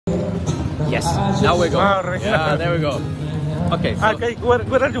Yes, now we go. Right. Yeah, there we go. Okay, so Okay,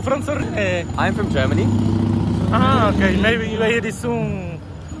 where are you from, sir? I'm from Germany. Okay, maybe very soon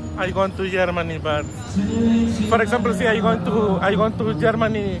I going to Germany, but for example, see, I going to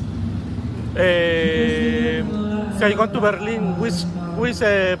Germany. See, I going to Berlin. Which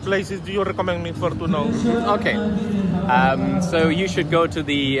places do you recommend me for to know? Okay, so you should go to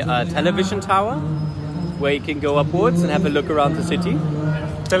the television tower, where you can go upwards and have a look around the city.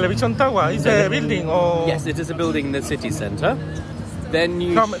 Television tower is a building, or yes, it is a building in the city center. Then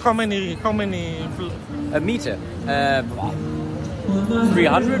you how many? a meter,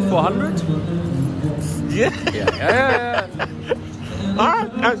 300, 400. Yeah. Yeah.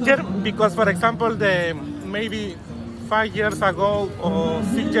 Because for example, maybe 5 years ago or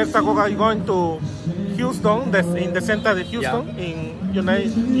 6 years ago, I going to Houston, in the center of Houston, in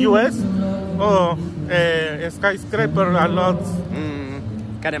US. Oh, skyscraper a lot.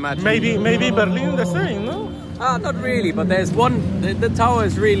 Can imagine. Maybe Berlin the same, no? Not really, but there's one. The tower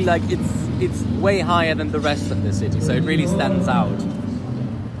is really like it's way higher than the rest of the city, so it really stands out.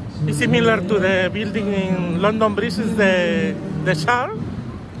 It's similar to the building in London Bridge, is the Shard?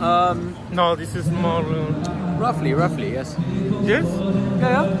 No, this is more... Roughly, yes. Yes?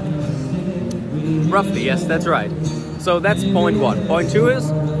 Yeah. Roughly, yes, that's right. So that's point one. Point two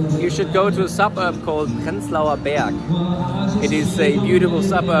is, you should go to a suburb called Prenzlauer Berg. It is a beautiful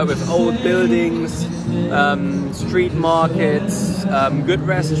suburb with old buildings, street markets, good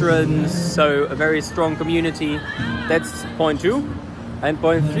restaurants, so a very strong community. That's point two. And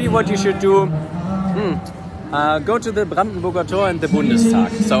point three, what you should do, go to the Brandenburger Tor and the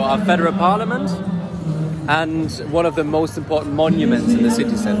Bundestag, so our federal parliament, and one of the most important monuments in the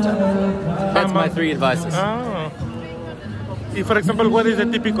city center. That's my three advices. For example, what is a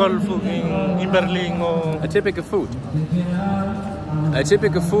typical food in Berlin? Or... A typical food? A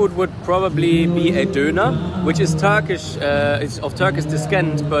typical food would probably be a döner, which is Turkish, it's of Turkish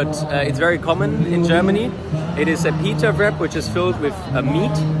descent, but it's very common in Germany. It is a pita wrap, which is filled with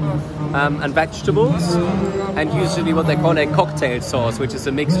meat and vegetables, and usually what they call a cocktail sauce, which is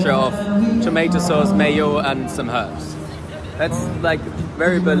a mixture of tomato sauce, mayo, and some herbs. That's like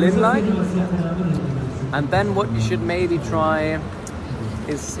very Berlin-like. And then what you should maybe try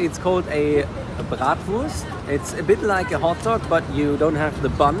is, it's called a bratwurst. It's a bit like a hot dog, but you don't have the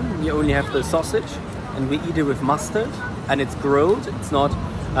bun, you only have the sausage, and we eat it with mustard, and it's grilled, it's not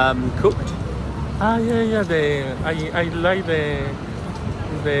cooked. Yeah. I like the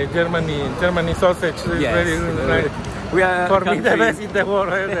Germany sausage. It's very nice. We are for me the best in the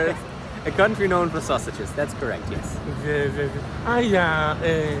world. A country known for sausages. That's correct. Yes. Yes.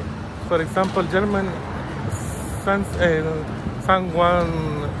 For example, German.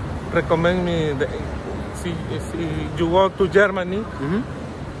 Someone recommend me if you go to Germany,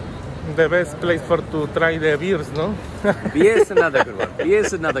 the best place to try the beers, no? Beer is another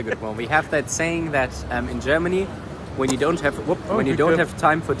good one. We have that saying that in Germany, when you don't have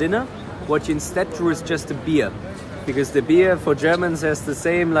time for dinner, what you instead do is just a beer, because the beer for Germans has the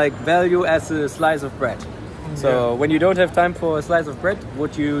same value as a slice of bread. So when you don't have time for a slice of bread,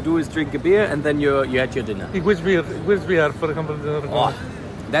 what you do is drink a beer, and then you had your dinner. Which beer, for example?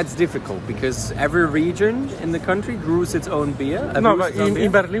 That's difficult, because every region in the country brews its own beer. But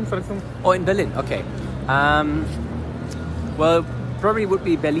in Berlin, for example? Oh, in Berlin, okay. Well, probably would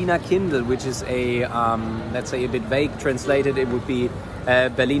be Berliner Kindle, which is a, let's say a bit vague translated, it would be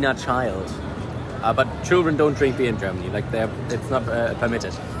Berliner Child. But children don't drink beer in Germany, it's not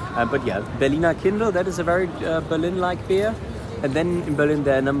permitted. But yeah, Berliner Kindle, that is a very Berlin-like beer. And then in Berlin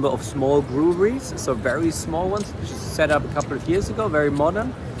there are a number of small breweries, so very small ones, which is set up a couple of years ago, very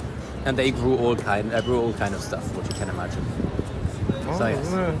modern. And they brew all kind of stuff, what you can imagine. So yes.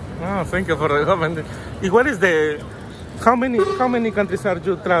 Thank you for the comment. What is how many countries are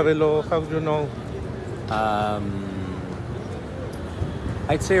you travel, or how do you know?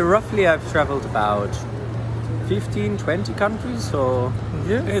 I'd say roughly I've traveled about 15, 20 countries, so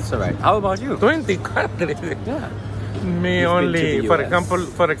it's alright. How about you? 20 countries? Yeah. Me only, for example,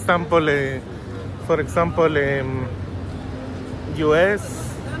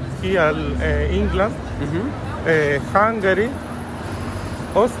 US, here, England, Hungary,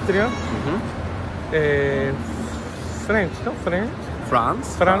 Austria, France,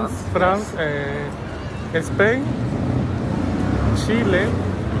 Spain, Chile,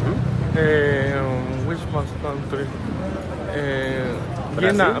 which one country?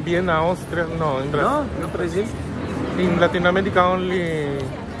 Vienna, Austria, no, in Brazil. No Brazil? In Latin America only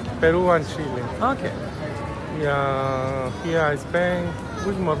Peru and Chile. Okay. Yeah, here Spain,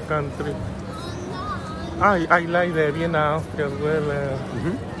 which more country? I like the Vienna, Austria as well.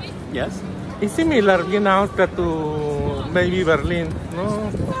 Yes. It's similar Vienna, Austria to maybe Berlin, no?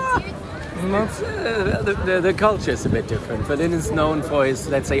 Not. The culture is a bit different. Berlin is known for its,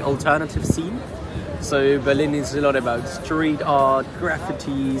 let's say, alternative scene. So Berlin is a lot about street art,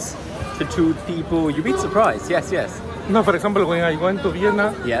 graffitis, tattooed people. You'd be surprised. Yes, yes. No, for example, when I went to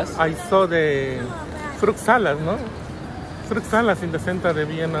Vienna, Yes. I saw the fruit salad, no? Fruit salads in the center of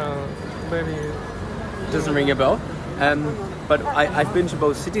Vienna. Very. Doesn't ring a bell. But I've been to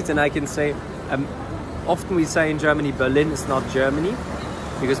both cities, and I can say, often we say in Germany, Berlin is not Germany,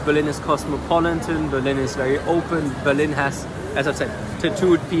 because Berlin is cosmopolitan, Berlin is very open, Berlin has, as I've said,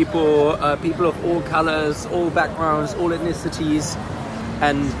 tattooed people, people of all colors, all backgrounds, all ethnicities,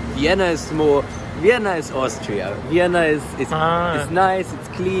 and Vienna is Austria. Vienna is nice, it's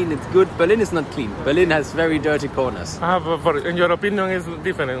clean, it's good. Berlin is not clean. Berlin has very dirty corners. But in your opinion, it's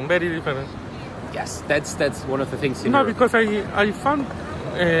different, very different. Yes, that's one of the things. No, because I found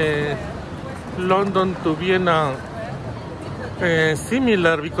London to Vienna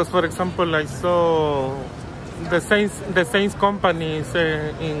similar, because, for example, I saw the same companies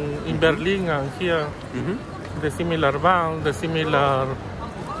in Berlin and here, the similar banks, the similar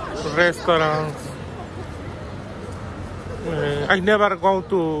restaurants. I never go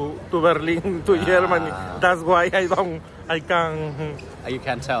to Berlin, to Germany. That's why I can. You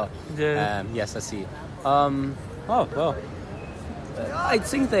can't tell. Yeah. Yes, I see. Oh well. I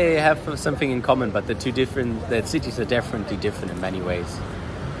think they have something in common, but the cities are definitely different in many ways.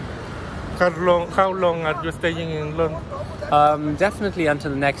 How long are you staying in London? Definitely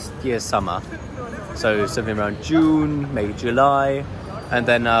until next year's summer. So something around June, maybe July, and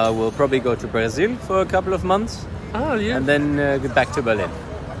then we'll probably go to Brazil for a couple of months. Oh, yeah. And then get back to Berlin.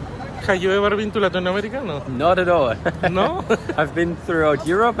 Have you ever been to Latin America? No. Not at all. No? I've been throughout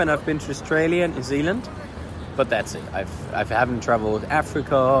Europe, and I've been to Australia and New Zealand, but that's it. I haven't traveled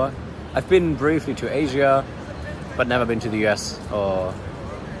Africa. I've been briefly to Asia, but never been to the US or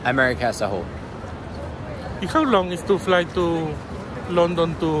America as a whole. How long is to fly to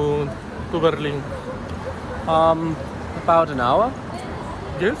London to Berlin? About an hour.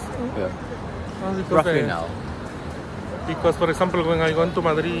 Yes? Yeah. Roughly an hour. Because, for example, when I went to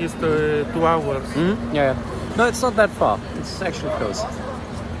Madrid, it's 2 hours. Yeah. No, it's not that far. It's actually close.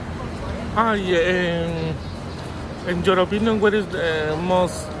 Yeah. In your opinion, where is the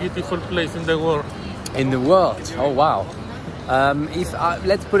most beautiful place in the world? In the world? Oh, wow.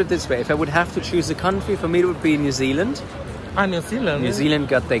 Let's put it this way. If I would have to choose a country, for me it would be New Zealand. New Zealand. New Zealand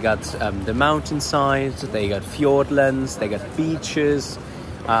got the mountainsides, they got fjordlands, they got beaches,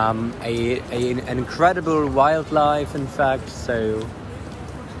 an incredible wildlife, in fact. So,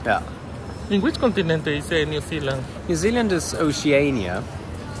 yeah. In which continent is New Zealand? New Zealand is Oceania.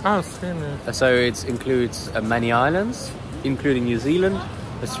 Oceania. So it includes many islands, including New Zealand,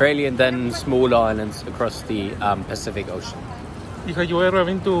 Australia, and then small islands across the Pacific Ocean. Have you ever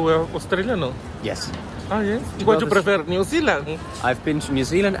been to Australia? No. Yes. Yes. What do you prefer, New Zealand? I've been to New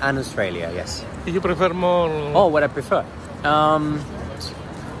Zealand and Australia. Yes. Do you prefer more? Oh, what I prefer.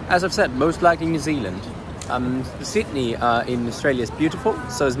 As I've said, most likely New Zealand. Sydney in Australia is beautiful.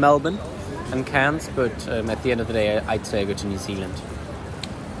 So is Melbourne and Cairns. But at the end of the day, I'd say I go to New Zealand.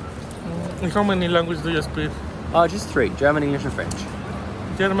 How many languages do you speak? Just 3: German, English, and French.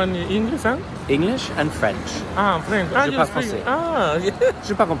 German, English, and? English and French. French. Je parle français. Yeah.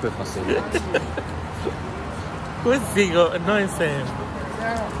 Je parle un peu français. Pues sigo, no es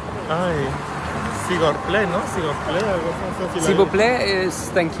s'il vous plaît is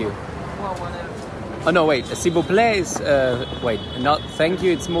thank you. Oh no, wait. S'il vous plaît is not thank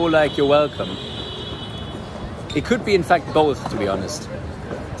you. It's more like you're welcome. It could be in fact both, to be honest.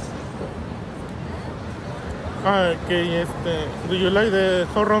 Okay. Do you like the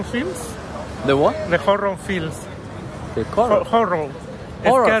horror films? The what? The horror films. The horror.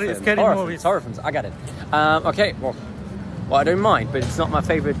 Scary movies. Horror films. I got it. Okay. Well, I don't mind, but it's not my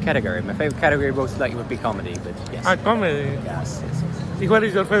favorite category. My favorite category most likely would be comedy. But yes. Comedy. Yes. What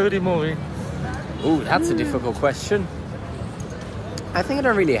is your favorite movie? Ooh, that's a difficult question. I think I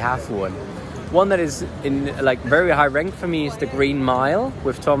don't really have one. One that is in very high rank for me is The Green Mile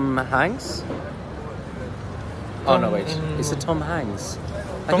with Tom Hanks. Oh no, wait. Is it Tom Hanks?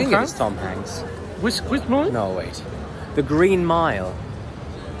 I think it is Tom Hanks. Which movie? No, wait. The Green Mile.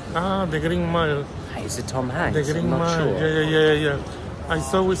 The Green Mile. Is it Tom Hanks? The Green I'm not Mile. sure. Yeah. I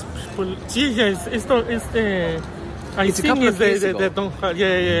saw with people. Yes, it's the. It's a couple of years ago.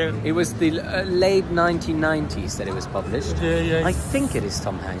 Yeah. It was the late 1990s that it was published. Yeah. I think it is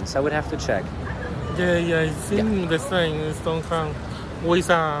Tom Hanks. I would have to check. Yeah. I think the same is Tom Hanks with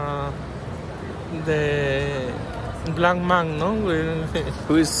black man, no?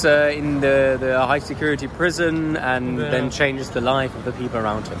 Who's in the high security prison and then changes the life of the people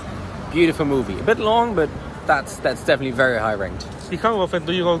around him. Beautiful movie. A bit long, but that's definitely very high ranked. How often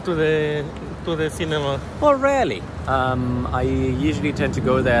do you go to the cinema? Well, rarely. I usually tend to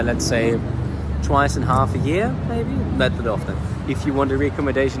go there, let's say, twice in half a year, maybe. Not that often. If you want a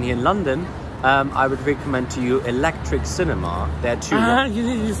recommendation here in London, I would recommend to you Electric Cinema. There too.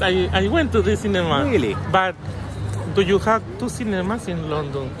 Yes, I went to the cinema. Really? But do you have two cinemas in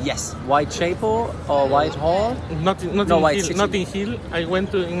London? Yes. Whitechapel or Whitehall? Notting Hill. I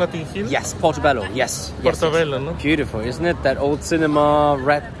went to Notting Hill. Yes, Portobello. Yes. Portobello, yes. No? Beautiful, isn't it? That old cinema,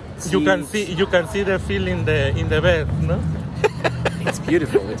 red seats. You can see the feel in the bed, no? It's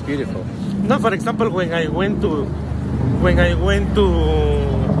beautiful. It's beautiful. No, for example, when I went to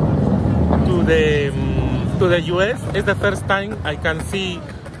the US, it's the first time I can see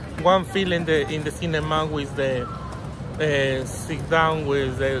one film in the cinema with the sit down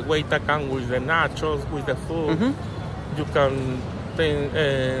with the waiter come with the nachos, with the food. Mm-hmm. You can think,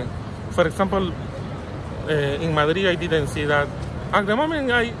 for example, in Madrid I didn't see that. At the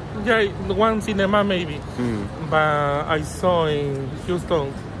moment, one cinema maybe, but I saw in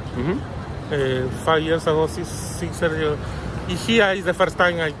Houston 5 years ago, 6 years ago. Here is the first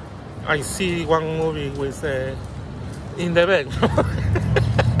time I see one movie with in the bed.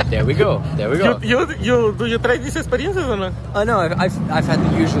 There we go. Do you try these experiences or not? No, I've had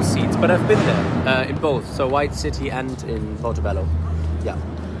the usual seats, but I've been there in both, so White City and in Portobello. Yeah.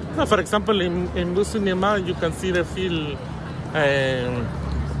 No, for example, in Blue Cinema you can see the film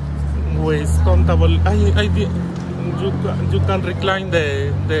with comfortable. You can recline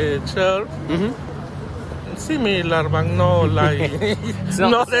the chair. Mm-hmm. Similar, but no like. It's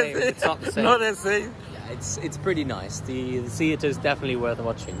not the same. It's not the same. Not the same. It's pretty nice. The theater is definitely worth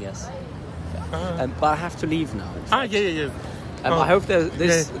watching. Yes, but I have to leave now. Yeah. I hope that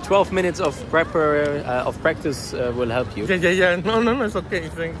this 12 minutes of practice will help you. Yeah. No, it's okay.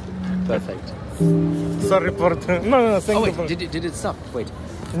 Thanks. Perfect. Sorry for no. Thank you. Wait, did it stop? Wait.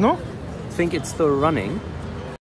 No. I think it's still running.